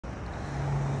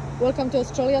Welcome to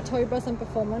Australia Towbars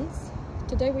Performance.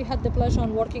 Today we had the pleasure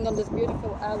of working on this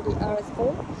beautiful Audi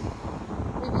RS4.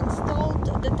 We've installed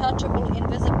a detachable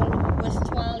invisible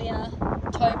Westfalia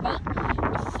Towbar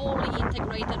with fully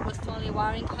integrated Westfalia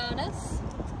wiring harness.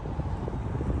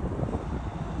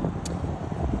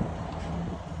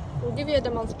 We'll give you a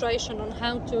demonstration on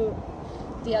how to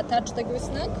deattach the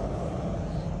gooseneck.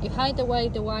 You hide away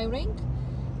the wiring,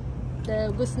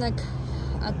 the gooseneck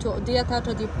to deattach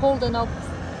it, you pull the knob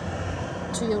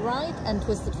to your right and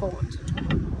twist it forward,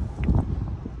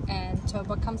 and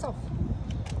Towbar comes off.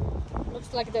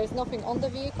 Looks like there's nothing on the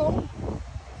vehicle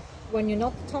when you're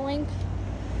not towing,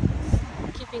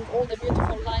 keeping all the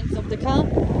beautiful lines of the car.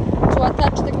 To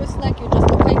attach the gooseneck, you just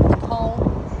locate the car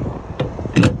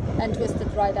and twist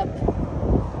it right up.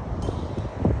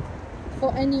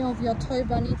 For any of your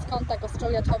Towbar needs, contact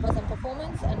Australia Towbars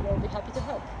Performance and we'll be happy to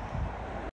help.